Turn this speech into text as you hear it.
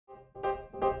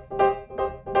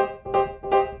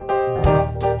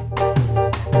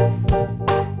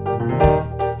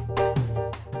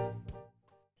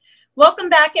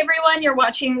everyone. You're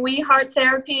watching We Heart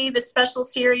Therapy, the special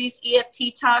series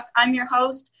EFT Talk. I'm your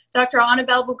host, Dr.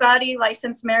 Annabelle Bugatti,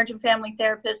 licensed marriage and family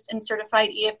therapist and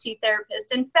certified EFT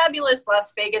therapist in fabulous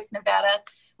Las Vegas, Nevada.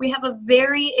 We have a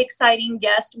very exciting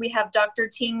guest. We have Dr.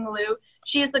 Ting Liu.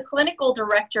 She is the clinical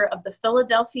director of the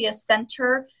Philadelphia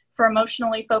Center for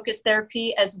Emotionally Focused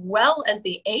Therapy, as well as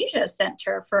the Asia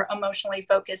Center for Emotionally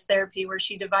Focused Therapy, where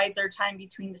she divides her time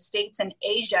between the States and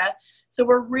Asia. So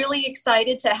we're really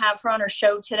excited to have her on our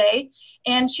show today.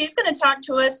 And she's going to talk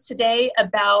to us today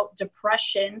about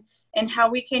depression and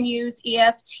how we can use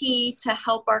EFT to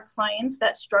help our clients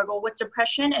that struggle with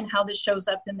depression and how this shows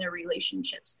up in their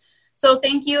relationships. So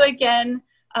thank you again,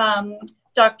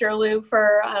 Dr. Liu,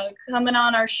 for coming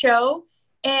on our show.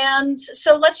 And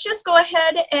so let's just go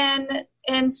ahead and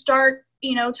start,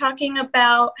 talking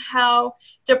about how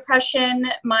depression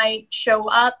might show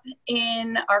up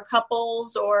in our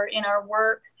couples or in our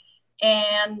work.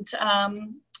 And,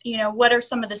 what are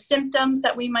some of the symptoms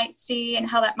that we might see and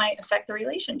how that might affect the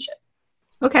relationship?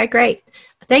 Okay, great.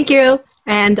 Thank you.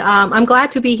 And I'm glad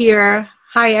to be here.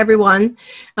 Hi, everyone.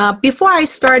 Before I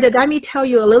started, let me tell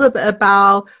you a little bit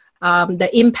about the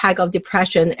impact of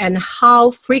depression and how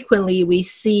frequently we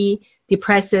see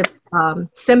depressive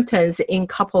symptoms in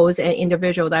couples and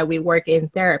individuals that we work in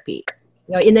therapy.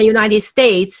 In the United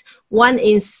States, 1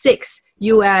 in 6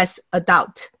 U.S.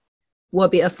 adults will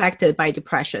be affected by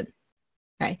depression.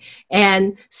 Okay.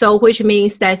 And so which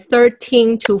means that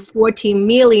 13 to 14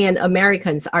 million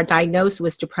Americans are diagnosed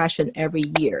with depression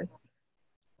every year.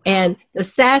 And the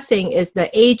sad thing is the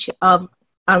age of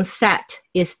onset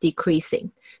is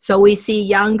decreasing. So we see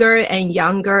younger and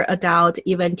younger adults,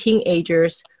 even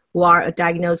teenagers, who are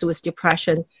diagnosed with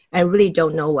depression and really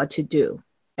don't know what to do.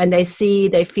 And they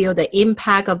feel the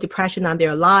impact of depression on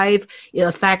their life. It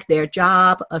affects their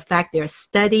job, affect their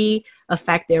study,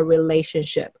 affect their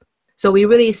relationship. So we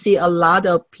really see a lot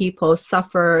of people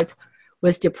suffered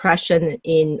with depression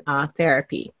in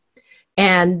therapy.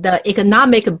 And the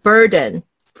economic burden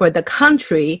for the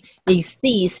country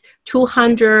exceeds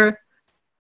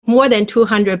more than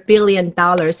 $200 billion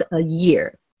a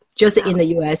year, just in the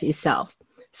U.S. itself.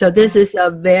 So this is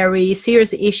a very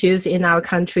serious issue in our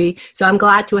country. So I'm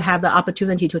glad to have the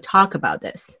opportunity to talk about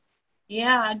this.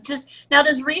 Yeah.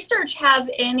 Does research have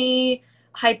any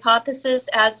hypothesis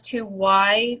as to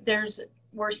why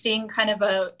we're seeing kind of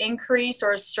a increase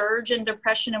or a surge in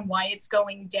depression and why it's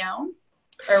going down,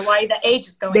 or why the age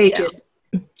is going down?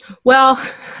 Well,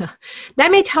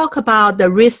 let me talk about the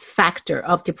risk factor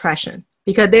of depression,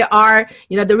 because there are,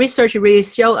 the research really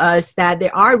shows us that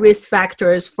there are risk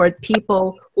factors for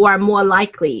people who are more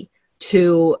likely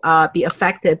to be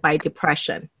affected by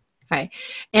depression. Okay.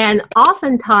 And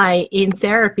oftentimes in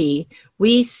therapy,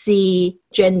 we see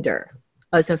gender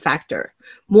as a factor.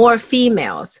 More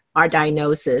females are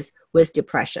diagnosed with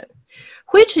depression,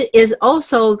 which is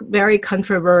also very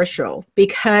controversial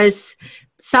because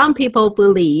some people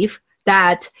believe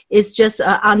that it's just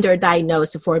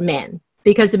underdiagnosed for men,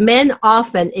 because men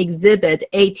often exhibit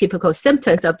atypical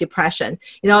symptoms of depression.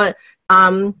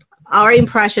 Our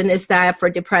impression is that for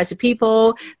depressed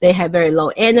people, they have very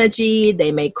low energy,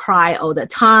 they may cry all the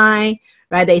time,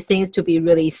 right? They seem to be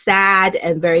really sad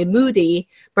and very moody.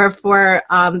 But for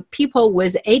people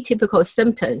with atypical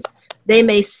symptoms, they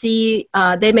may seem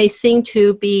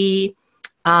to be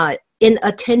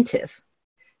inattentive.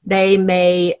 They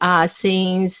may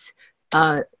seem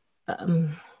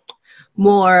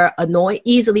more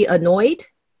easily annoyed.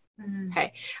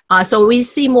 Okay, so we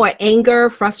see more anger,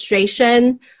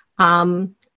 frustration,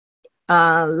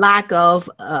 lack of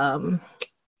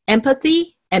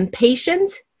empathy and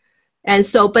patience. And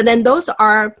so, but then those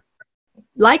are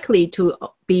likely to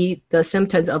be the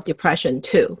symptoms of depression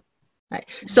too. Right?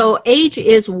 So age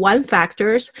is one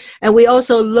factor, and we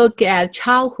also look at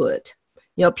childhood.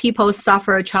 People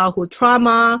suffer childhood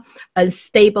trauma,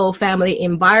 unstable family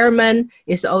environment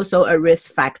is also a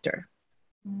risk factor.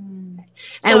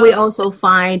 And we also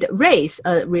find race,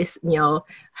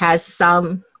 has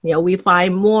some, we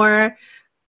find more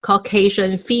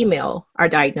Caucasian female are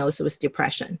diagnosed with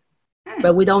depression.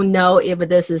 But we don't know if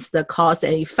this is the cause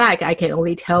and effect. I can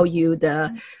only tell you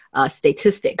the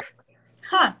statistic.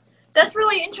 That's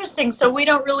really interesting. So we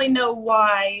don't really know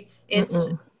why it's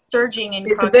surging in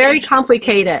It's very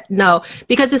complicated. No,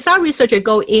 because some researchers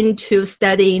go into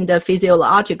studying the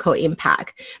physiological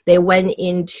impact. They went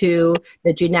into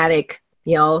the genetic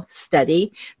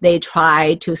study. They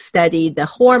try to study the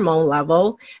hormone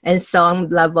level and some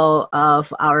level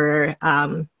of our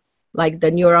like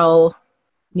the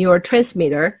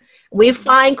neurotransmitter. We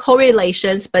find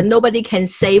correlations, but nobody can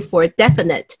say for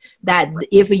definite that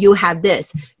if you have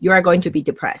this, you are going to be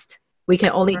depressed. We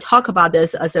can only talk about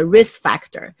this as a risk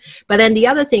factor. But then the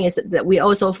other thing is that we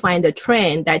also find the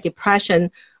trend that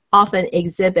depression often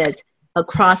exhibits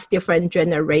across different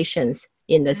generations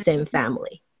in the same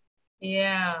family.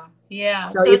 Yeah,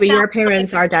 yeah. So if your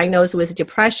parents are diagnosed with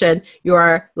depression, you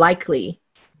are likely.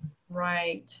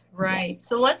 Right, right. Yeah.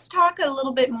 So let's talk a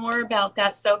little bit more about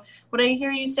that. So what I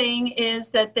hear you saying is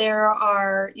that there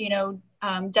are, you know,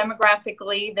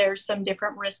 demographically, there's some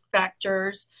different risk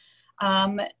factors.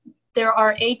 There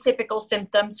are atypical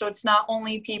symptoms. So it's not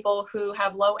only people who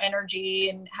have low energy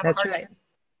and have a hard time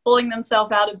pulling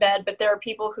themselves out of bed, but there are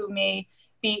people who may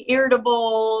be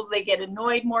irritable, they get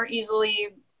annoyed more easily,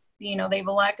 you know, they have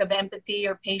a lack of empathy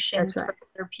or patience for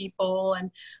other people. And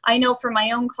I know for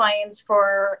my own clients,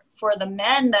 for the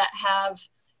men that have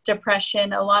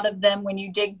depression, a lot of them, when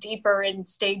you dig deeper in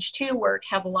stage 2 work,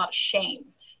 have a lot of shame.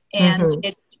 And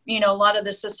it's, you know, a lot of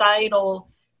the societal,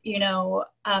 you know,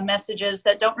 messages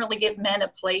that don't really give men a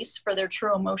place for their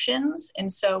true emotions.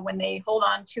 And so when they hold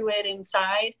on to it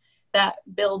inside, that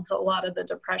builds a lot of the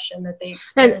depression that they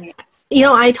experience. And, you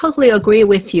know, I totally agree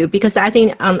with you, because I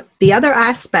think the other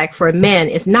aspect for men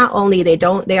is not only they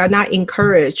are not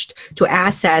encouraged to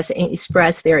access and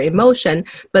express their emotion,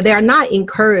 but they are not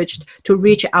encouraged to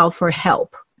reach out for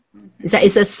help.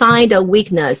 It's a sign of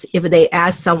weakness if they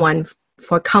ask someone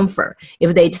for comfort,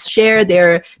 if they share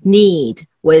their need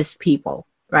with people.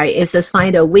 Right? It's a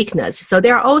sign of weakness. So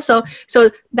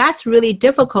that's really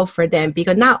difficult for them,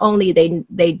 because not only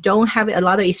they don't have a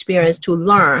lot of experience to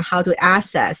learn how to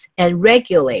access and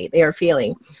regulate their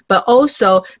feeling, but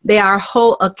also they are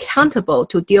whole accountable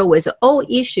to deal with all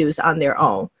issues on their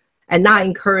own and not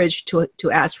encouraged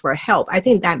to ask for help. I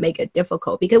think that makes it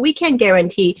difficult, because we can't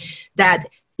guarantee that,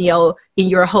 you know, in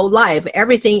your whole life,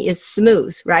 everything is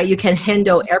smooth, right? You can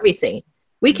handle everything.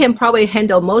 We can probably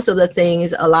handle most of the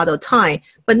things a lot of time,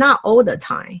 but not all the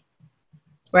time,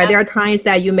 right? Absolutely. There are times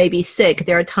that you may be sick.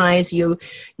 There are times you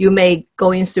may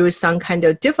going through some kind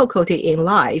of difficulty in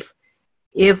life.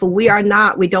 If we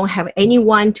don't have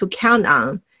anyone to count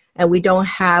on, and we don't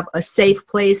have a safe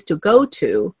place to go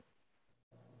to,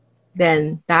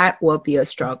 then that will be a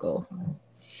struggle.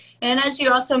 And as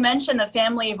you also mentioned, the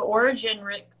family of origin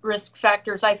risk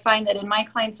factors, I find that in my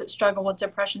clients that struggle with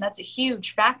depression, that's a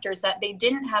huge factor, is that they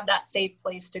didn't have that safe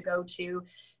place to go to.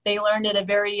 They learned at a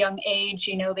very young age,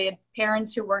 you know, they had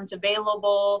parents who weren't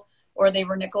available, or they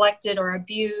were neglected or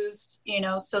abused, you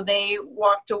know, so they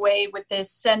walked away with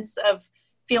this sense of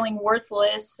feeling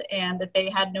worthless and that they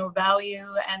had no value.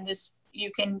 And this,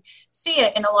 you can see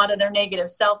it in a lot of their negative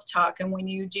self-talk. And when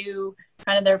you do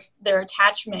kind of their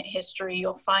attachment history,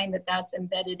 you'll find that that's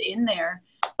embedded in there.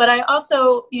 But I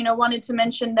also, you know, wanted to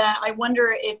mention that I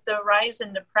wonder if the rise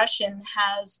in depression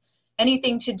has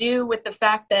anything to do with the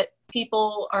fact that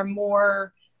people are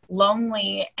more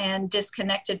lonely and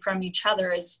disconnected from each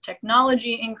other as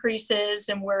technology increases,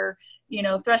 and we're, you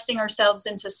know, thrusting ourselves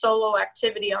into solo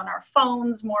activity on our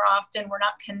phones more often. We're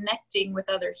not connecting with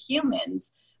other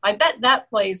humans. I bet that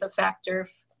plays a factor.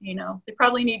 You know, they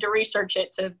probably need to research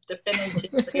it to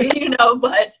definitively, you know,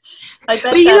 but I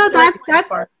bet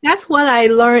that's what I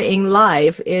learned in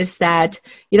life, is that,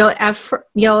 you know,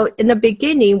 in the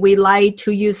beginning, we like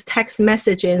to use text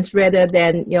messages rather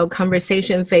than, you know,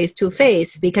 conversation face to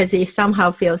face, because it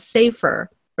somehow feels safer,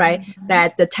 right? Mm-hmm.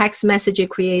 That the text message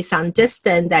creates some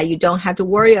distance, that you don't have to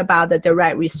worry about the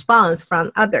direct response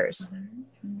from others. Mm-hmm.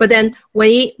 But then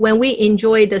when we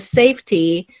enjoy the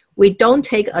safety, we don't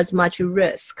take as much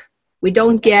risk. We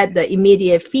don't get the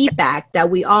immediate feedback that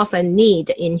we often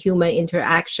need in human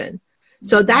interaction.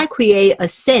 So that creates a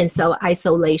sense of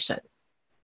isolation,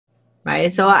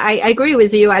 right? So I agree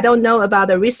with you. I don't know about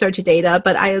the research data,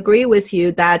 but I agree with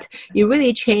you that it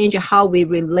really changed how we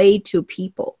relate to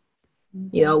people.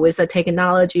 You know, with the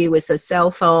technology, with the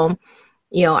cell phone,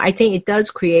 you know, I think it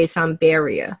does create some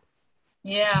barrier.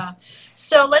 Yeah.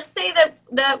 So let's say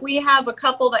that we have a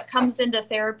couple that comes into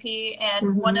therapy, and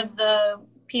mm-hmm. one of the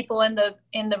people in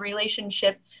the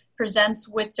relationship presents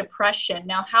with depression.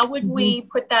 Now, how would mm-hmm. we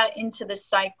put that into the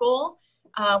cycle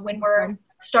when we're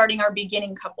starting our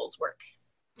beginning couples work?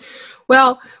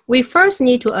 Well, we first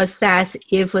need to assess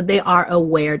if they are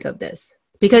aware of this,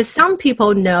 because some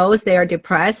people know they are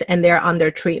depressed and they're under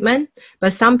treatment,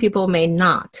 but some people may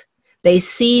not. They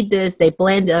see this, they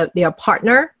blame their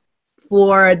partner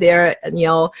for their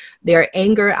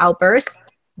anger outbursts.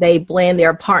 They blame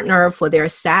their partner for their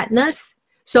sadness.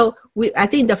 So I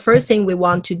think the first thing we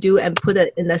want to do and put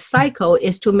it in the cycle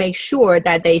is to make sure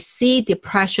that they see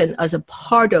depression as a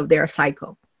part of their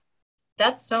cycle.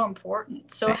 That's so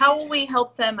important. So how will we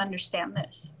help them understand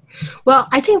this? Well,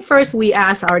 I think first we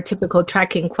ask our typical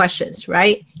tracking questions,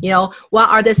 right? What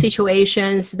are the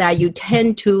situations that you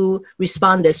tend to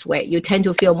respond this way? You tend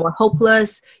to feel more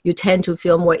hopeless. You tend to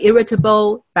feel more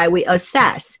irritable, right? We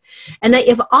assess. And then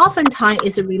if oftentimes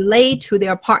it's related to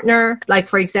their partner, like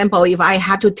for example, if I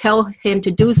had to tell him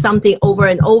to do something over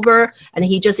and over and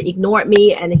he just ignored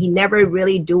me and he never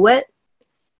really do it.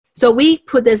 So we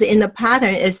put this in the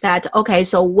pattern is that, okay,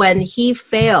 so when he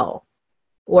fail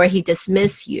or he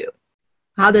dismiss you,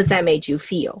 how does that make you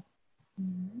feel?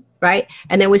 Right?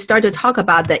 And then we start to talk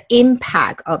about the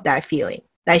impact of that feeling.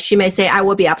 Like she may say, I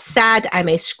will be upset. I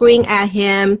may scream at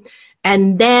him.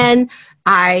 And then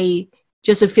I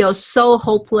just feel so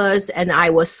hopeless and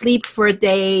I will sleep for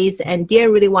days and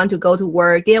didn't really want to go to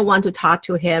work, didn't want to talk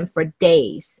to him for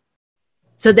days.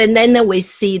 So then we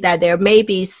see that there may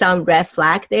be some red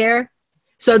flag there.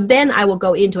 So then I will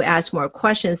go in to ask more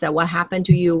questions that what happened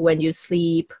to you when you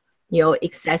sleep,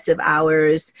 excessive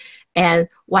hours, and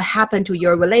what happened to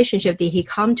your relationship? Did he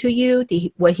come to you?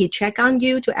 Will he check on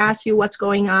you to ask you what's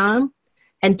going on?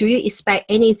 And do you expect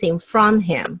anything from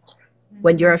him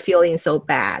when you're feeling so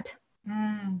bad?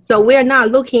 So we're not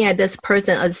looking at this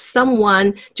person as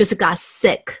someone just got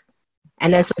sick.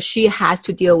 And then so she has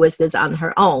to deal with this on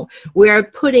her own. We're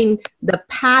putting the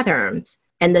patterns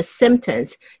and the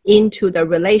symptoms into the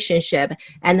relationship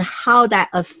and how that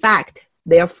affect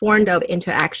their form of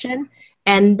interaction,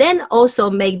 and then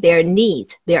also make their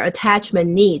needs, their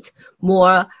attachment needs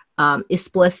more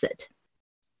explicit.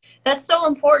 That's so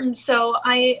important. So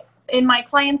in my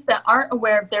clients that aren't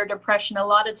aware of their depression, a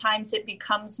lot of times it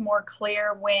becomes more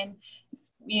clear when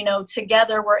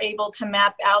together we're able to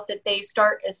map out that they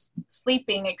start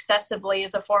sleeping excessively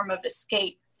as a form of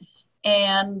escape.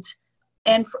 And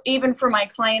even for my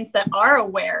clients that are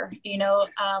aware,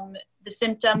 the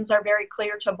symptoms are very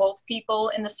clear to both people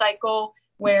in the cycle,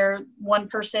 where one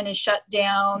person is shut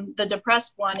down, the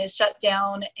depressed one is shut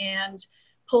down and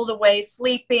pulled away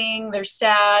sleeping, they're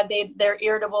sad, they're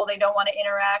irritable, they don't want to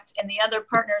interact. And the other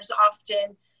partner is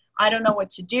often, I don't know what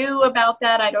to do about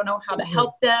that. I don't know how to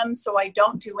help them. So I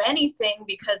don't do anything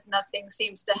because nothing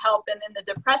seems to help. And then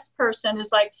the depressed person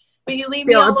is like, but you leave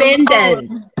me all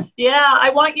alone. Yeah, I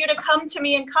want you to come to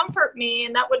me and comfort me.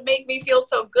 And that would make me feel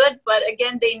so good. But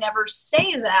again, they never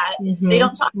say that. They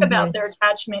don't talk about their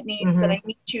attachment needs, that I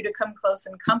need you to come close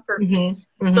and comfort me.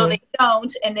 So they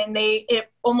don't. And then it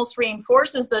almost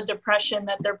reinforces the depression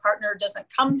that their partner doesn't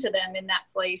come to them in that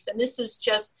place. And this is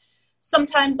just,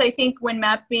 sometimes I think when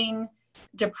mapping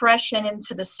depression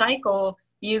into the cycle,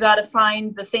 you got to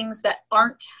find the things that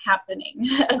aren't happening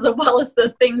as well as the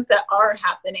things that are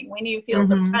happening. When you feel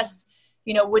depressed,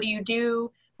 what do you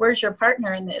do? Where's your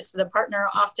partner in this? The partner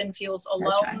often feels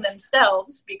alone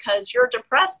themselves because you're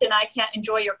depressed and I can't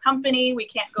enjoy your company. We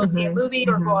can't go see a movie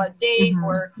or go on a date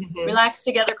or relax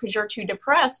together because you're too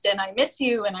depressed and I miss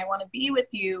you and I want to be with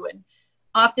you. And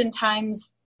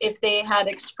oftentimes, if they had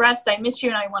expressed, I miss you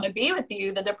and I want to be with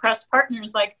you, the depressed partner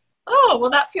is like, oh,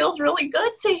 well, that feels really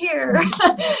good to hear,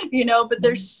 but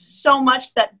there's so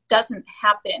much that doesn't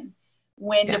happen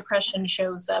when depression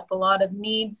shows up. A lot of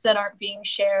needs that aren't being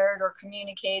shared or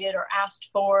communicated or asked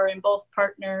for, and both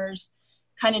partners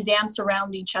kind of dance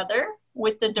around each other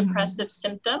with the depressive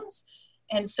symptoms.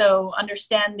 And so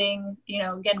understanding,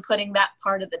 again, putting that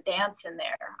part of the dance in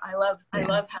there. I love how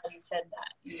you said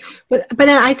that. But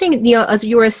I think, as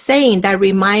you were saying, that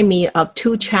remind me of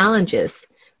two challenges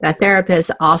that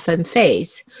therapists often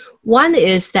face. One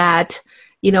is that,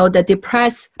 the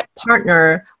depressed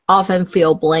partner often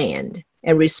feel blamed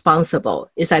and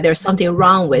responsible. It's like there's something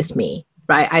wrong with me,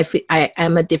 right? I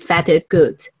am a defective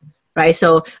good, right?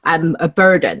 So I'm a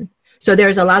burden. So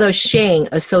there's a lot of shame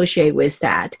associated with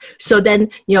that. So then,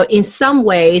 in some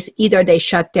ways, either they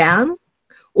shut down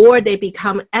or they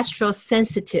become extra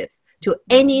sensitive to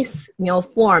any,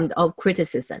 form of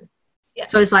criticism. Yeah.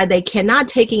 So it's like they cannot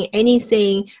take in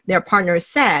anything their partner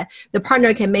said. The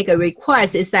partner can make a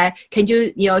request, is that, can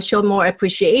you, show more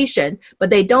appreciation? But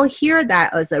they don't hear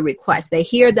that as a request. They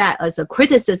hear that as a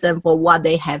criticism for what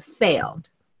they have failed.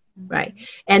 Right.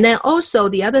 And then also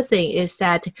the other thing is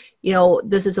that,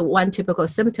 this is one typical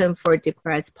symptom for a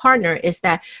depressed partner is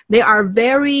that they are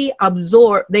very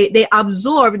absorbed. They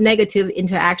absorb negative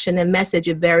interaction and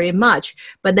message very much,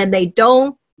 but then they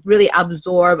don't really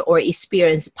absorb or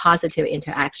experience positive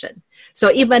interaction.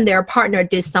 So even their partner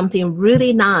did something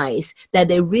really nice that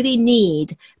they really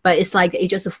need, but it's like it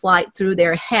just flies through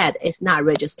their head. It's not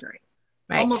registering.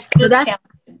 Right. Almost discounted.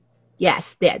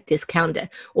 Yes, they're discounted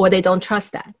or they don't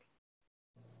trust that.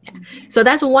 Yeah. So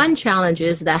that's one challenge,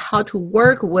 is that how to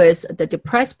work with the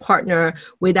depressed partner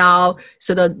without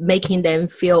sort of making them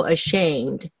feel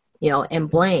ashamed and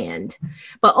bland.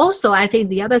 But also, I think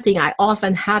the other thing I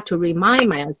often have to remind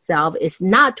myself is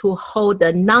not to hold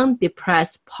the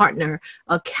non-depressed partner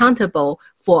accountable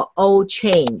for all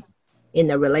change in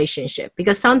the relationship,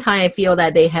 because sometimes I feel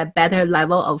that they have better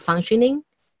level of functioning.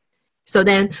 So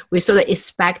then we sort of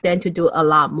expect them to do a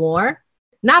lot more,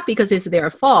 not because it's their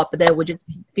fault, but then we just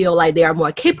feel like they are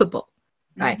more capable.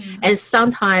 Right. Mm-hmm. And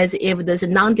sometimes if this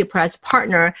non-depressed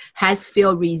partner has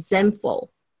feel resentful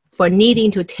for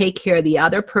needing to take care of the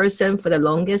other person for the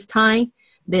longest time,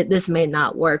 this may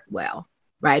not work well,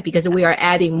 right? Because we are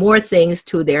adding more things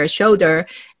to their shoulder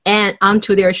and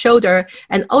onto their shoulder.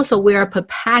 And also we are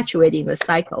perpetuating the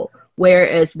cycle,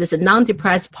 whereas this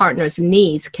non-depressed partner's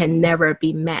needs can never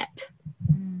be met.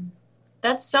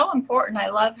 That's so important. I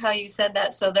love how you said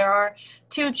that. So there are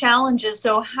two challenges.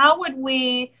 So how would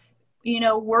we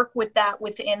work with that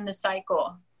within the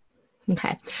cycle?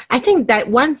 Okay. I think that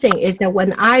one thing is that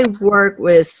when I work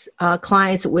with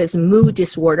clients with mood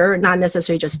disorder, not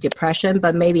necessarily just depression,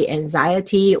 but maybe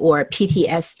anxiety or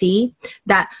PTSD,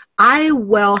 that I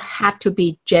will have to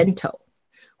be gentle,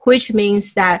 which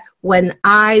means that when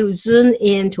I zoom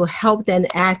in to help them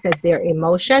access their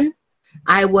emotion,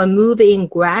 I will move in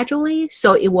gradually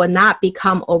so it will not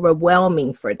become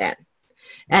overwhelming for them.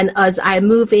 And as I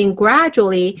move in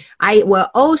gradually, I will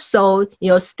also,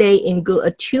 stay in good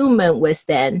attunement with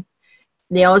them,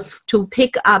 to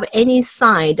pick up any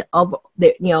sign of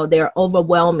their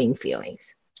overwhelming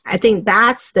feelings. I think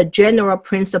that's the general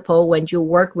principle when you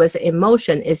work with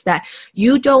emotion, is that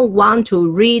you don't want to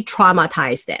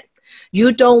re-traumatize them.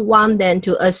 You don't want them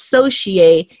to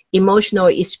associate emotional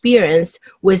experience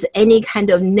with any kind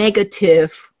of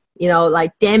negative,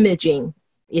 like damaging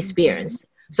experience.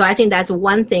 So I think that's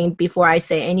one thing before I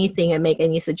say anything and make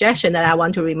any suggestion that I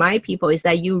want to remind people is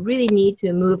that you really need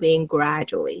to move in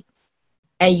gradually.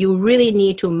 And you really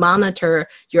need to monitor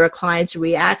your client's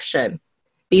reaction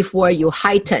before you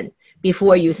heighten,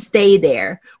 before you stay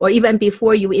there, or even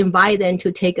before you invite them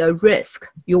to take a risk.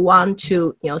 You want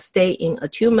to, stay in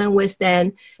attunement with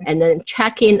them and then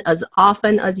check in as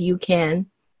often as you can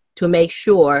to make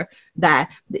sure that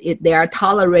they are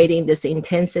tolerating this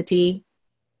intensity,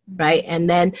 right? And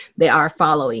then they are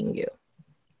following you.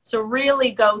 So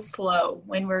really go slow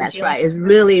when we're That's right. It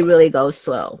really, really goes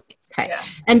slow. Okay. Yeah.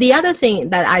 And the other thing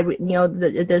that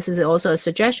this is also a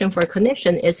suggestion for a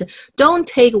clinician is don't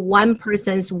take one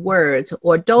person's words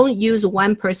or don't use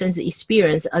one person's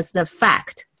experience as the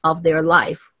fact of their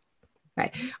life.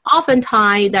 Right.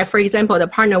 Oftentimes that, for example, the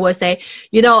partner will say,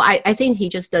 I think he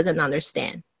just doesn't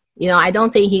understand. I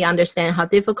don't think he understands how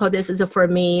difficult this is for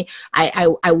me.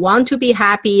 I want to be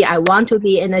happy. I want to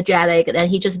be energetic, and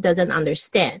he just doesn't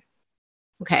understand.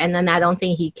 Okay. And then I don't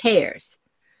think he cares.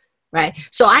 Right.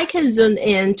 So I can zoom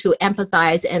in to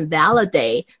empathize and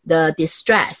validate the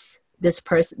distress this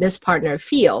partner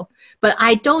feel, but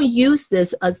I don't use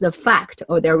this as the fact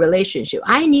of their relationship.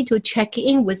 I need to check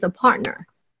in with the partner.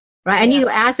 Right. I need to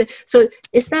ask it. So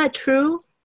is that true?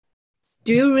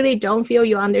 Do you really don't feel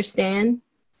you understand?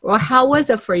 Or how was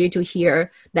it for you to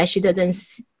hear that she doesn't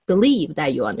believe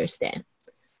that you understand?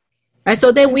 Right.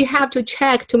 So then we have to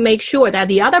check to make sure that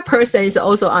the other person is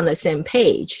also on the same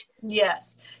page.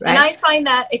 Yes. Right. And I find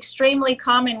that extremely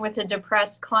common with the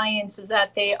depressed clients is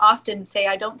that they often say,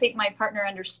 I don't think my partner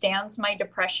understands my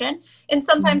depression. And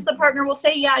sometimes the partner will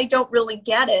say, yeah, I don't really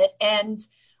get it. And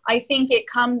I think it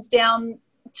comes down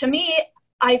to me.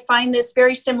 I find this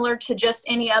very similar to just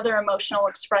any other emotional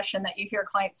expression that you hear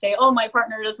clients say, oh, my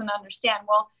partner doesn't understand.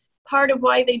 Well, part of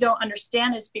why they don't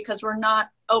understand is because we're not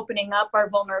opening up our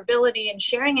vulnerability and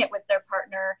sharing it with their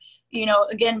partner.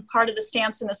 Again, part of the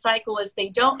stance in the cycle is they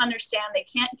don't understand, they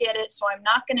can't get it, so I'm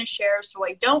not going to share, so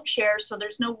I don't share. So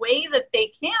there's no way that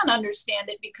they can understand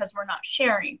it because we're not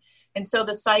sharing. And so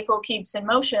the cycle keeps in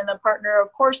motion. The partner,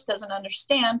 of course, doesn't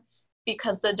understand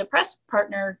because the depressed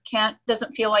partner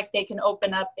doesn't feel like they can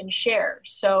open up and share.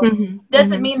 So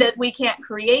doesn't mean that we can't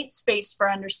create space for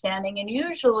understanding. And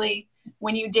usually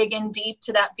when you dig in deep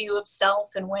to that view of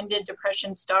self and when did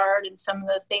depression start and some of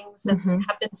the things that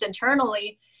happens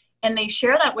internally, and they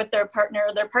share that with their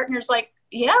partner's like,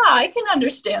 yeah, I can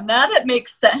understand that. It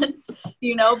makes sense,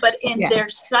 but in their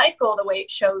cycle, the way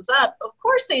it shows up, of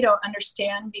course they don't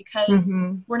understand because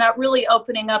we're not really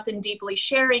opening up and deeply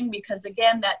sharing because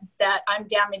again, that I'm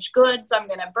damaged goods, I'm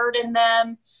going to burden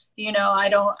them.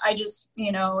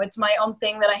 It's my own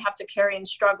thing that I have to carry and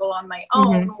struggle on my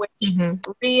own, which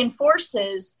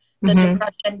reinforces the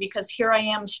depression because here I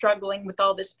am struggling with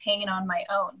all this pain on my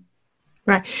own.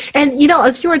 Right. And,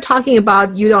 as you were talking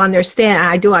about, you don't understand,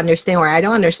 I do understand, or I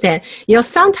don't understand,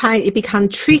 sometimes it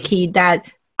becomes tricky that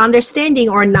understanding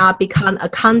or not become a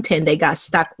content they got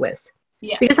stuck with.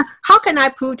 Yes. Because how can I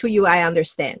prove to you I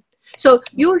understand? So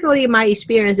usually my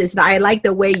experience is that I like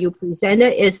the way you present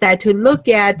it, is that to look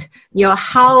at,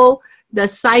 how the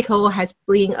cycle has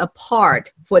been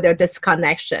apart for their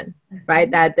disconnection, right?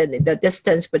 That the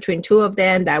distance between two of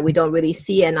them, that we don't really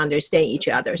see and understand each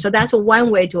other. So that's one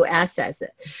way to assess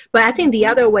it. But I think the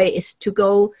other way is to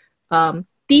go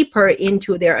deeper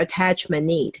into their attachment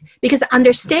need, because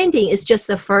understanding is just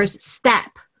the first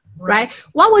step, right?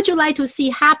 What would you like to see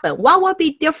happen? What would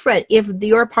be different if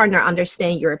your partner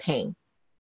understands your pain?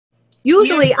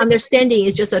 Usually understanding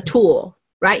is just a tool,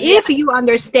 right? Yeah. If you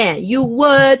understand, you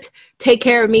would take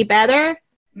care of me better.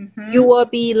 You will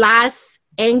be less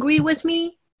angry with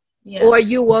me, or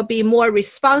you will be more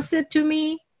responsive to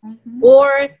me,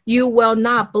 or you will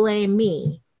not blame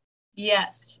me.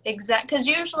 Yes, exactly. Because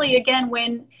usually, again,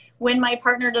 when my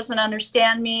partner doesn't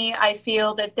understand me, I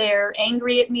feel that they're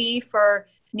angry at me for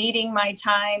needing my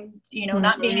time,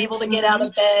 not being able to get out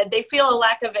of bed. They feel a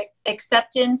lack of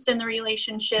acceptance in the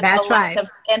relationship, That's a lack of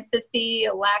empathy,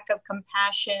 a lack of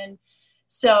compassion.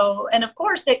 So, and of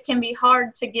course, it can be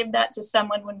hard to give that to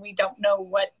someone when we don't know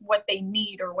what they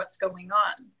need or what's going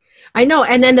on. I know.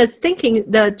 And then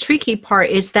the tricky part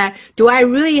is that, do I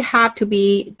really have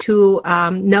to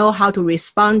know how to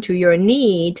respond to your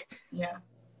need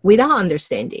without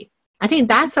understanding? I think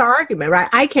that's the argument, right?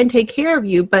 I can take care of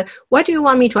you, but what do you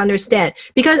want me to understand?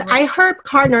 Because I heard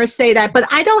partners say that, but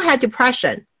I don't have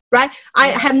depression, right? I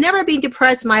have never been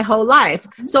depressed my whole life.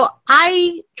 So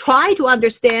I try to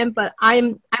understand, but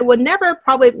I would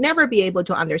probably never be able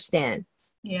to understand.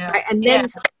 Yeah. Right? And then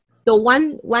the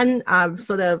one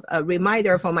sort of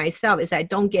reminder for myself is I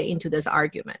don't get into this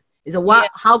argument. Is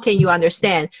how can you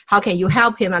understand? How can you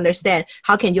help him understand?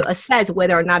 How can you assess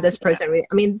whether or not this person,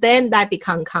 then that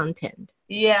becomes content.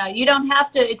 Yeah, you don't have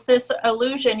to, it's this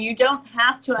illusion. You don't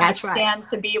have to understand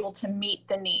to be able to meet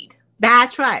the need.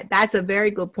 That's right. That's a very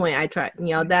good point.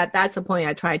 That's a point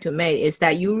I try to make, is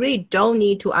that you really don't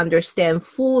need to understand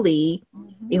fully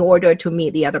in order to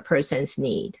meet the other person's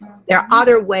need. There are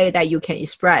other ways that you can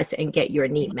express and get your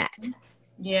need met.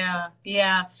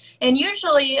 Yeah. And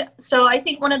usually, so I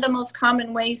think one of the most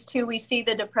common ways too we see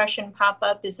the depression pop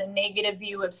up is a negative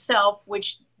view of self,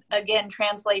 which again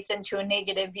translates into a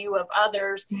negative view of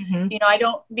others.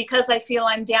 Because I feel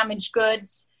I'm damaged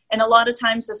goods. And a lot of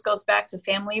times this goes back to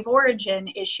family of origin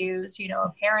issues,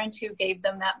 a parent who gave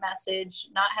them that message,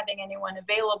 not having anyone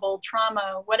available,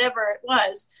 trauma, whatever it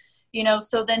was,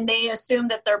 so then they assume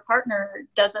that their partner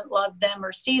doesn't love them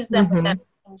or sees them with that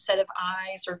set of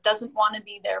eyes, or doesn't want to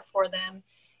be there for them.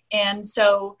 And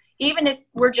so even if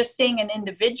we're just seeing an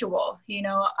individual,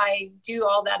 I do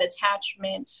all that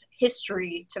attachment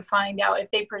history to find out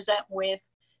if they present with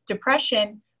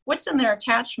depression, what's in their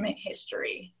attachment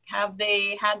history? Have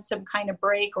they had some kind of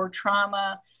break or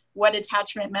trauma? What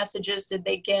attachment messages did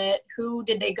they get? Who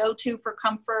did they go to for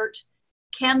comfort?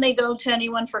 Can they go to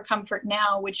anyone for comfort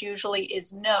now, which usually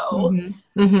is no.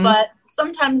 But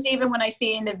sometimes even when I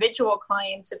see individual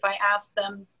clients, if I ask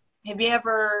them, have you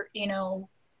ever,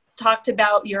 talked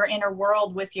about your inner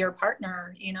world with your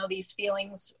partner, these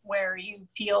feelings where you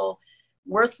feel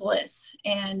worthless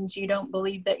and you don't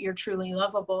believe that you're truly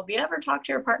lovable. Have you ever talked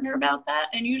to your partner about that?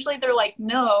 And usually they're like,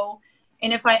 no.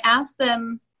 And if I ask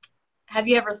them, have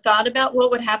you ever thought about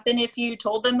what would happen if you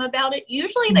told them about it?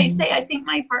 Usually they say, I think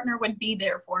my partner would be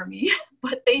there for me,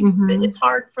 but it's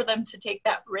hard for them to take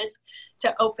that risk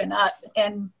to open up.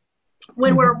 And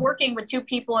when we're working with two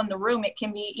people in the room, it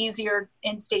can be easier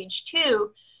in stage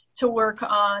 2 to work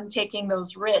on taking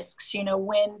those risks,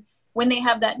 when they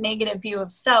have that negative view of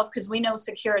self, because we know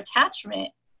secure attachment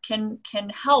can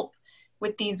help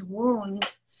with these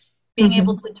wounds. Being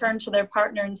able to turn to their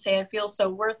partner and say, I feel so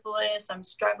worthless, I'm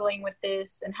struggling with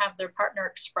this, and have their partner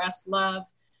express love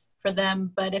for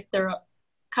them. But if they're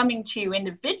coming to you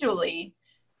individually,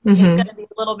 it's going to be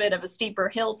a little bit of a steeper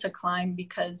hill to climb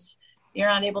because you're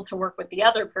not able to work with the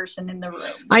other person in the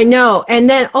room. I know. And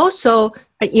then also,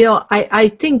 I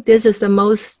think this is the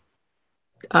most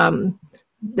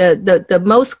the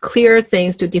most clear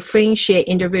things to differentiate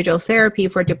individual therapy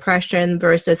for depression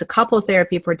versus a couple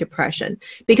therapy for depression,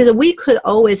 because we could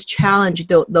always challenge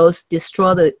those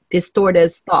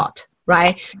distorted thought,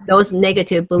 right? Those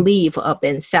negative belief of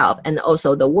themselves and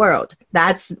also the world.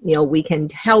 That's, we can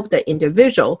help the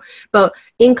individual. But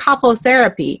in couple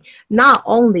therapy, not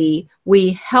only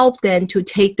we help them to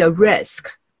take the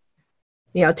risk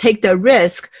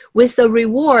with the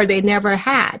reward they never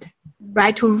had,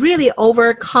 right? To really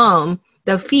overcome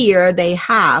the fear they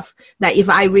have that if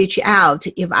I reach out,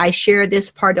 if I share this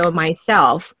part of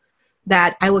myself,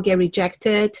 that I will get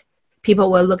rejected,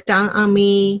 people will look down on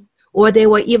me, or they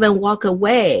will even walk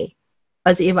away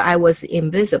as if I was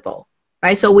invisible,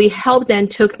 right? So we help them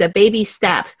took the baby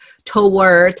step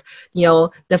toward,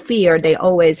 the fear they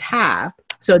always have,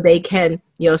 so they can,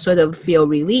 sort of feel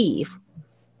relief.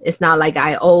 It's not like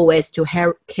I always to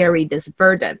carry this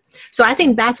burden. So I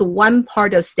think that's one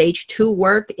part of stage 2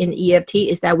 work in EFT,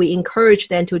 is that we encourage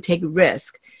them to take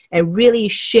risk and really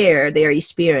share their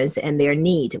experience and their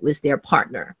need with their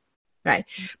partner, right?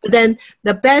 But then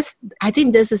I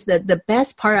think this is the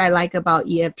best part I like about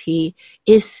EFT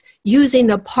is using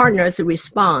the partner's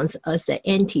response as the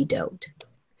antidote.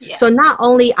 Yes. So not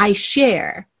only I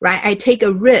share, right? I take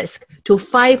a risk to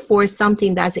fight for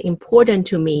something that's important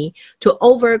to me, to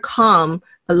overcome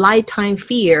a lifetime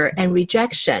fear and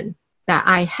rejection that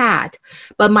I had,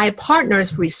 but my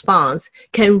partner's response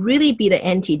can really be the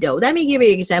antidote. Let me give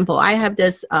you an example. I have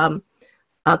this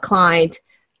a client,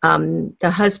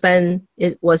 the husband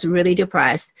was really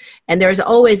depressed, and there's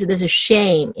always this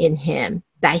shame in him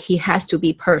that he has to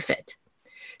be perfect.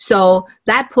 So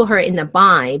that put her in a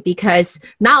bind, because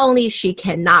not only she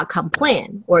cannot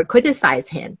complain or criticize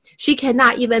him, she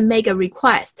cannot even make a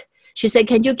request. She said,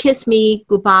 "Can you kiss me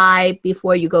goodbye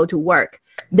before you go to work?"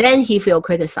 Then he feel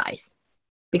criticized,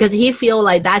 because he feel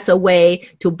like that's a way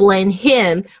to blame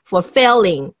him for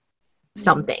failing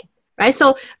something, right?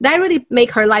 So that really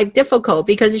make her life difficult,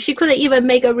 because she couldn't even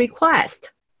make a request.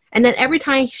 And then every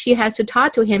time she has to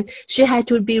talk to him, she had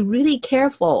to be really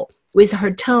careful with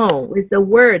her tone, with the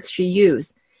words she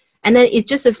used. And then it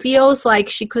just feels like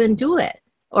she couldn't do it.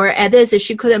 Or at least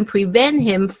she couldn't prevent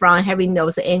him from having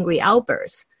those angry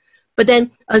outbursts. But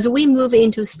then as we move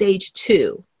into stage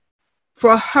 2,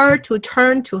 for her to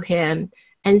turn to him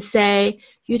and say,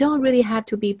 "You don't really have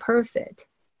to be perfect.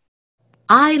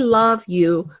 I love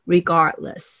you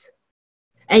regardless.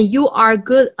 And you are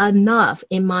good enough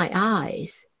in my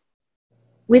eyes,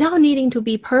 without needing to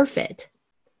be perfect.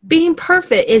 Being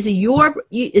perfect is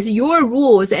your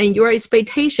rules and your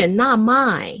expectation, not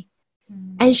mine."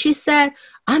 And she said,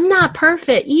 "I'm not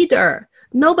perfect either.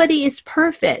 Nobody is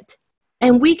perfect.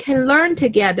 And we can learn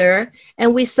together,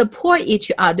 and we support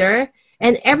each other.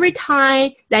 And every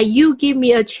time that you give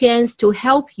me a chance to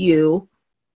help you,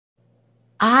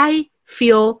 I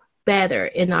feel better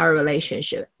in our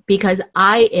relationship because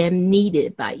I am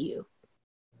needed by you."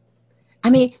 I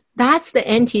mean, that's the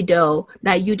antidote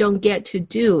that you don't get to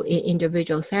do in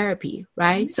individual therapy,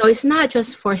 right? So it's not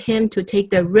just for him to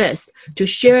take the risk to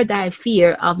share that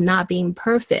fear of not being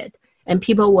perfect, and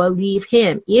people will leave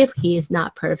him if he is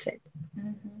not perfect,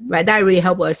 right? That really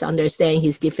helps us understand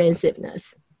his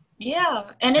defensiveness.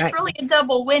 Yeah, and it's really a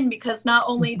double win, because not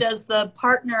only does the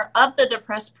partner of the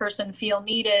depressed person feel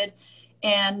needed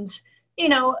and,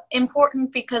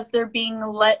 important, because they're being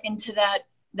let into that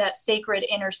sacred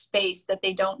inner space that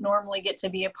they don't normally get to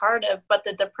be a part of, but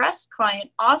the depressed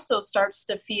client also starts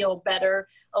to feel better.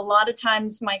 A lot of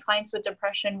times my clients with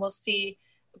depression will see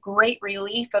great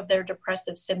relief of their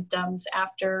depressive symptoms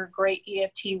after great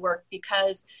EFT work,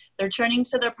 because they're turning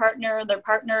to their partner. Their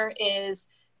partner is,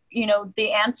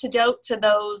 the antidote to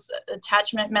those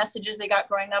attachment messages they got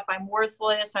growing up. I'm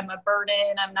worthless, I'm a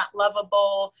burden, I'm not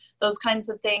lovable, those kinds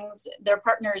of things. Their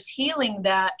partner is healing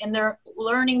that, and they're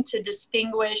learning to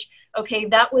distinguish, okay,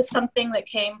 that was something that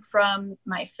came from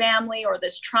my family or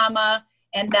this trauma,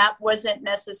 and that wasn't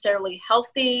necessarily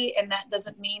healthy, and that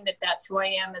doesn't mean that that's who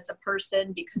I am as a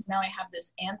person, because now I have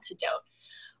this antidote.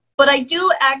 But I do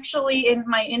actually, in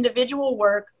my individual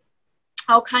work,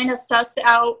 I'll kind of suss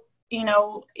out,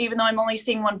 even though I'm only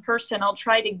seeing one person, I'll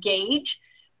try to gauge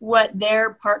what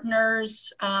their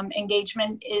partner's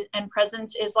engagement and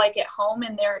presence is like at home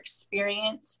in their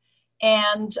experience.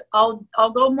 And I'll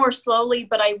go more slowly,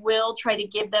 but I will try to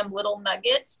give them little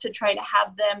nuggets to try to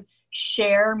have them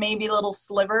share maybe little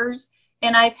slivers.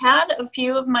 And I've had a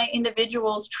few of my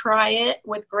individuals try it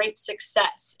with great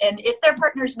success. And if their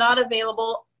partner's not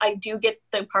available, I do get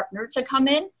the partner to come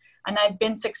in, and I've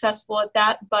been successful at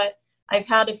that. But I've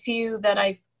had a few that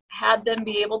I've had them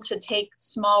be able to take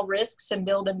small risks and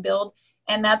build,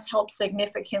 and that's helped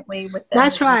significantly with them.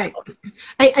 That's right.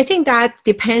 I think that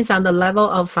depends on the level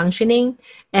of functioning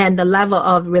and the level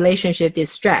of relationship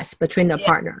distress between the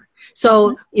partner.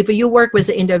 So if you work with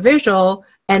an individual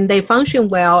and they function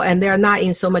well and they're not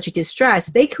in so much distress,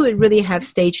 they could really have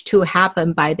stage 2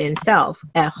 happen by themselves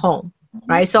at home.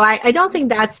 Right. So I don't think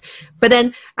that's, but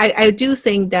then I do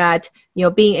think that,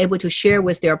 being able to share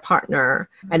with their partner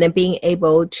and then being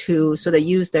able to sort of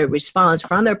use the response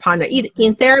from their partner, either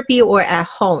in therapy or at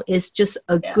home, is just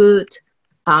a good,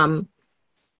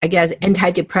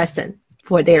 antidepressant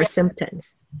for their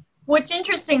symptoms. What's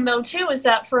interesting though too is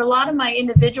that for a lot of my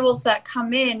individuals that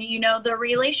come in, the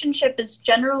relationship is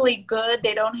generally good.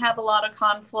 They don't have a lot of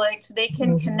conflict. They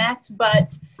can connect,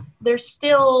 but there's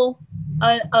still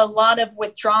a lot of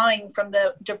withdrawing from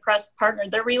the depressed partner.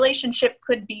 The relationship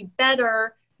could be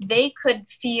better. They could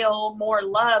feel more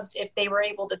loved if they were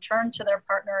able to turn to their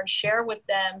partner and share with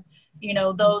them,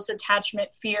 those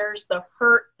attachment fears, the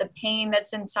hurt, the pain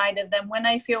that's inside of them. When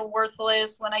I feel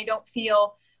worthless, when I don't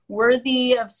feel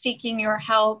worthy of seeking your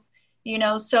help,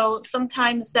 so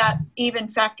sometimes that even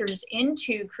factors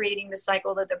into creating the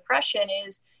cycle of depression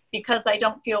is because I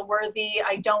don't feel worthy.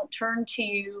 I don't turn to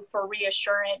you for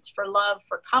reassurance, for love,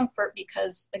 for comfort,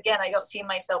 because again, I don't see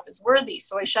myself as worthy.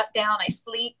 So I shut down, I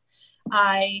sleep,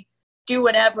 I do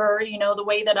whatever, the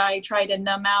way that I try to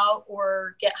numb out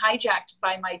or get hijacked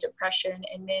by my depression.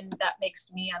 And then that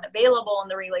makes me unavailable in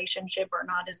the relationship or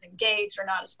not as engaged or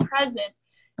not as present.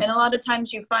 And a lot of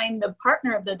times you find the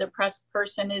partner of the depressed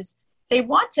person is they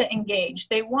want to engage.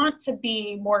 They want to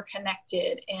be more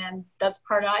connected. And that's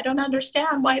part of, I don't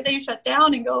understand why they shut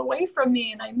down and go away from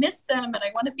me. And I miss them and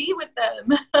I want to be with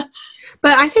them.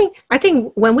 But I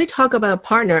think when we talk about a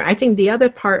partner, I think the other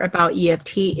part about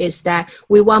EFT is that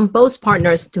we want both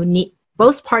partners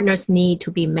need to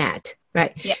be met.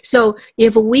 Right. Yeah. So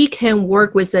if we can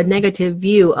work with the negative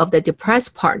view of the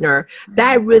depressed partner,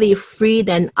 that really free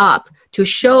them up to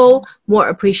show more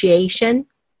appreciation,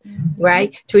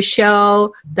 right? To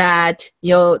show that,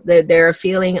 their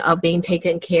feeling of being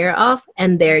taken care of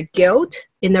and their guilt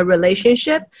in the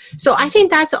relationship. So I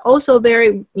think that's also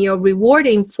very,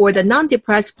 rewarding for the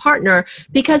non-depressed partner,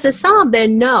 because some of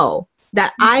them know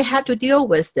that I have to deal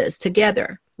with this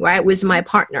together, right? With my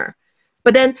partner.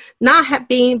 But then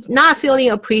not feeling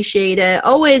appreciated,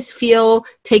 always feel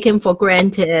taken for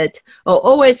granted, or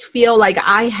always feel like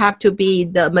I have to be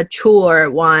the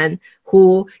mature one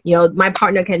who, my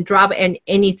partner can drop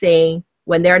anything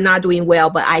when they're not doing well,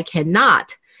 but I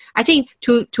cannot. I think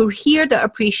to hear the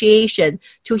appreciation,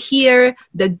 to hear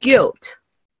the guilt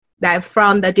that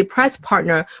from the depressed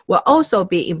partner will also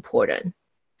be important.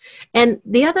 And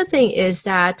the other thing is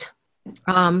that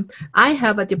I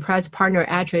have a depressed partner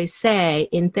actually say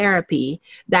in therapy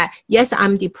that, yes,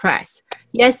 I'm depressed.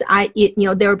 Yes,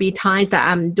 there will be times that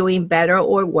I'm doing better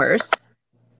or worse,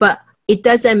 but it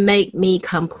doesn't make me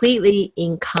completely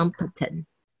incompetent.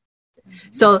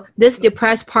 So this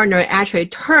depressed partner actually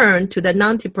turned to the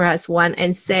non-depressed one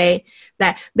and say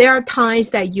that there are times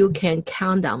that you can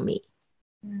count on me.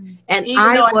 And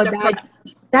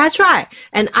that's right.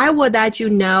 And I will let you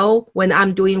know when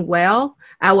I'm doing well.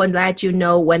 I will let you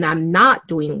know when I'm not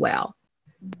doing well.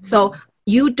 So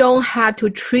you don't have to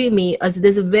treat me as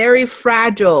this very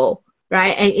fragile,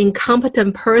 right, and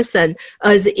incompetent person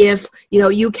as if,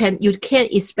 you can't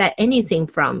expect anything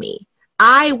from me.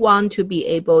 I want to be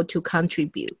able to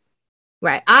contribute,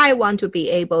 right? I want to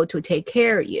be able to take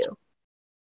care of you.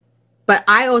 But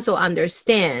I also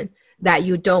understand that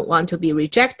you don't want to be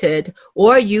rejected,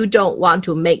 or you don't want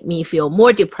to make me feel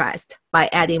more depressed by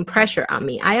adding pressure on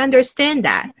me. I understand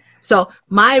that. So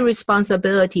my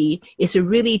responsibility is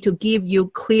really to give you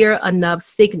clear enough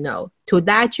signal to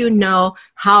let you know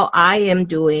how I am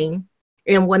doing.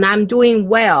 And when I'm doing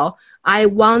well, I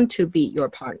want to be your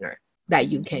partner that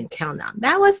you can count on.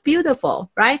 That was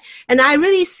beautiful, right? And I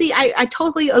really I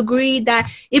totally agree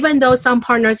that even though some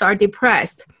partners are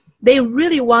depressed, they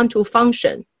really want to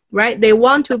function, right? They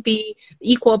want to be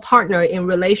equal partner in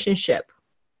relationship.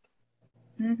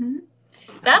 Mm-hmm.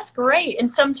 That's great. And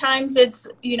sometimes it's,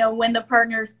 when the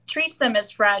partner treats them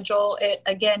as fragile, it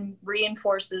again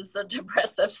reinforces the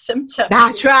depressive symptoms.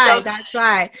 That's right. That's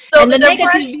right. So and the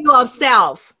negative view of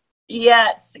self.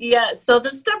 Yes. So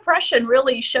this depression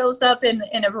really shows up in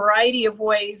a variety of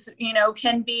ways,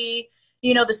 can be,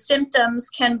 the symptoms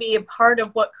can be a part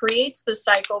of what creates the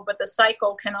cycle, but the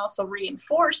cycle can also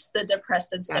reinforce the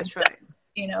depressive symptoms,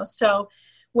 right. So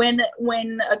when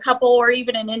a couple or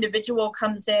even an individual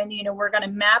comes in, we're going to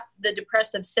map the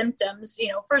depressive symptoms,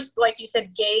 first, like you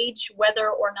said, gauge whether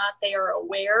or not they are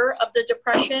aware of the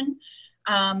depression.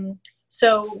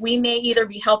 So we may either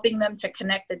be helping them to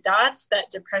connect the dots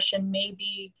that depression may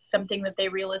be something that they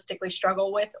realistically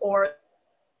struggle with, or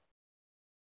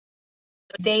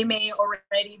they may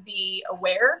already be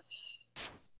aware.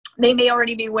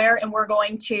 And we're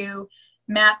going to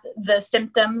map the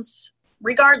symptoms.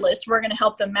 Regardless, we're going to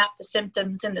help them map the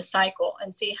symptoms in the cycle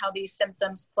and see how these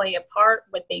symptoms play a part,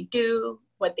 what they do,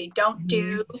 what they don't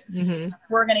do.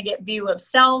 We're going to get view of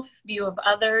self, view of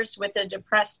others. With a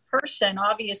depressed person,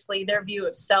 obviously their view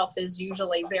of self is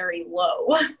usually very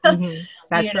low.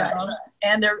 That's right.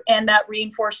 And that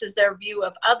reinforces their view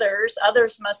of others.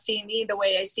 Others must see me the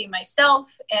way I see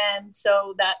myself. And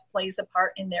so that plays a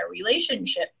part in their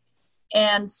relationship.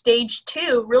 And stage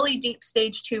 2, really deep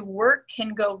stage 2 work can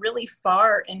go really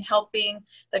far in helping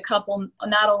the couple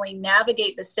not only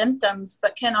navigate the symptoms,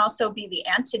 but can also be the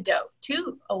antidote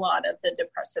to a lot of the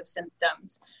depressive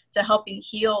symptoms, to helping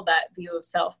heal that view of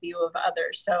self, view of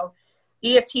others. So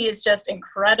EFT is just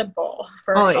incredible.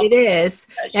 It is.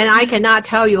 And I cannot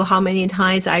tell you how many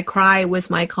times I cry with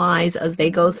my clients as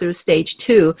they go through stage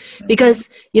 2,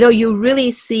 because, you really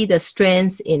see the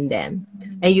strength in them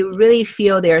and you really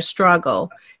feel their struggle.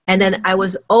 And then I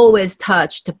was always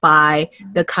touched by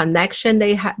the connection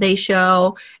they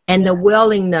show and the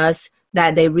willingness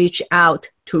that they reach out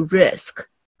to risk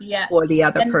for the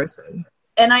other person.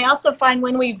 And I also find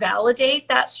when we validate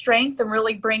that strength and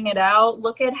really bring it out,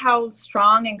 look at how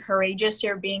strong and courageous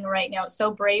you're being right now. It's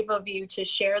so brave of you to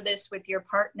share this with your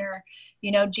partner.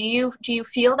 Do you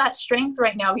feel that strength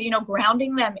right now?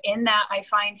 Grounding them in that, I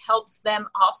find, helps them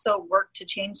also work to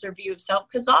change their view of self,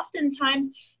 because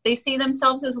oftentimes they see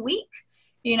themselves as weak,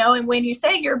 and when you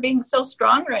say you're being so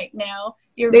strong right now,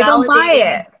 they don't buy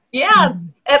it. Yeah.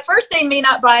 At first they may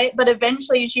not buy it, but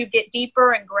eventually as you get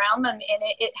deeper and ground them in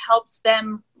it, it helps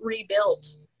them rebuild.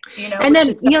 And then,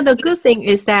 the good thing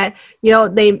is that,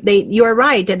 you're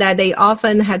right that they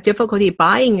often have difficulty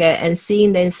buying it and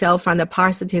seeing themselves from the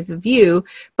positive view.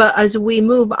 But as we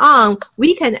move on,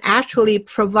 we can actually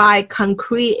provide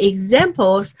concrete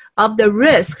examples of the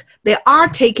risk they are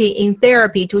taking in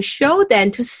therapy to show them,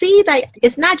 to see that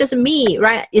it's not just me,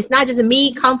 right? It's not just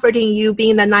me comforting you,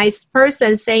 being the nice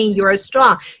person, saying you're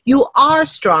strong. You are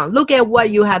strong. Look at what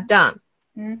you have done.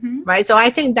 Right. So I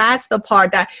think that's the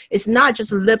part that it's not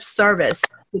just lip service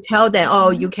to tell them, oh,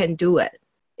 you can do it.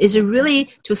 It's really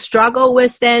to struggle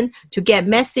with them, to get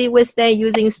messy with them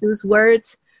using Sue's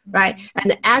words, right?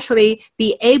 And actually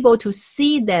be able to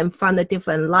see them from a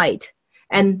different light.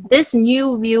 And this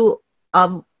new view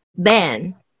of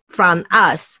them from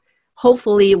us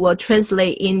hopefully will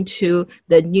translate into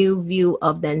the new view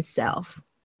of themselves.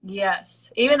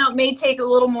 Yes. Even though it may take a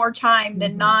little more time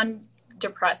than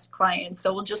non-depressed clients.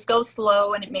 So we'll just go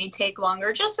slow and it may take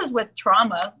longer, just as with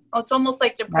trauma. It's almost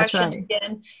like depression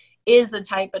again is a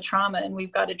type of trauma, and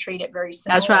we've got to treat it very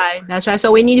similarly. That's right.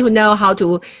 So we need to know how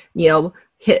to,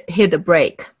 hit the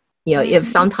brake. If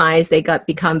sometimes they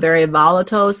become very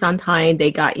volatile, sometimes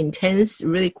they got intense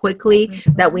really quickly,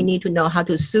 that we need to know how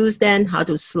to soothe them, how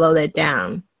to slow it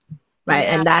down, right?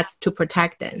 And that's to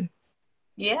protect them.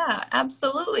 Yeah,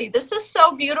 absolutely. This is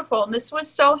so beautiful, and this was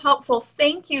so helpful.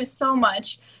 Thank you so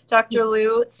much, Dr.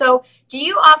 Liu. So do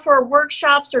you offer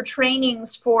workshops or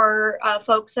trainings for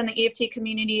folks in the EFT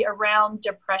community around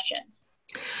depression?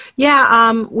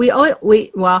 Yeah, we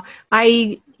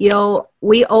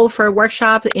offer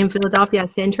workshops in Philadelphia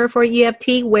Center for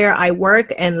EFT, where I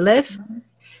work and live.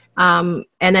 And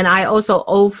then I also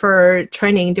offer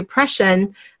training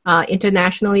depression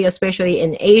internationally, especially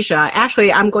in Asia.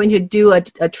 Actually, I'm going to do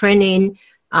a training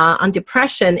on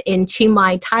depression in Chiang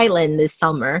Mai, Thailand this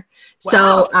summer. Wow.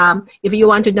 So if you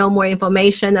want to know more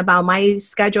information about my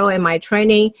schedule and my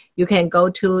training, you can go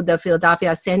to the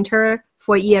Philadelphia Center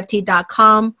for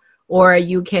EFT.com, or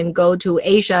you can go to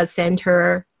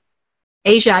AsiaEFT.com.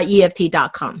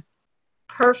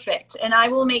 Perfect. And I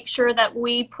will make sure that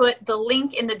we put the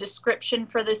link in the description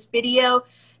for this video.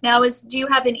 Now, do you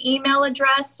have an email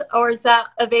address, or is that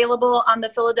available on the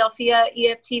Philadelphia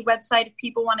EFT website if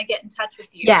people want to get in touch with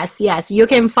you? Yes. You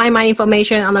can find my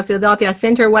information on the Philadelphia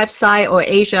Center website or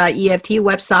Asia EFT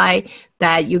website,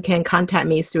 that you can contact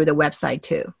me through the website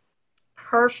too.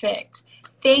 Perfect.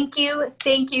 Thank you.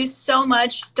 Thank you so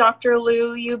much, Dr.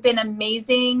 Liu. You've been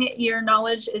amazing. Your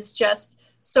knowledge is just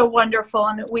so wonderful,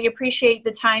 and we appreciate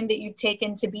the time that you've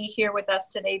taken to be here with us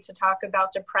today to talk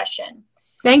about depression.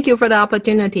 Thank you for the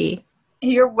opportunity.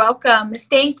 You're welcome.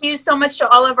 Thank you so much to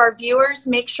all of our viewers.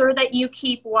 Make sure that you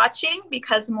keep watching,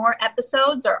 because more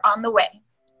episodes are on the way.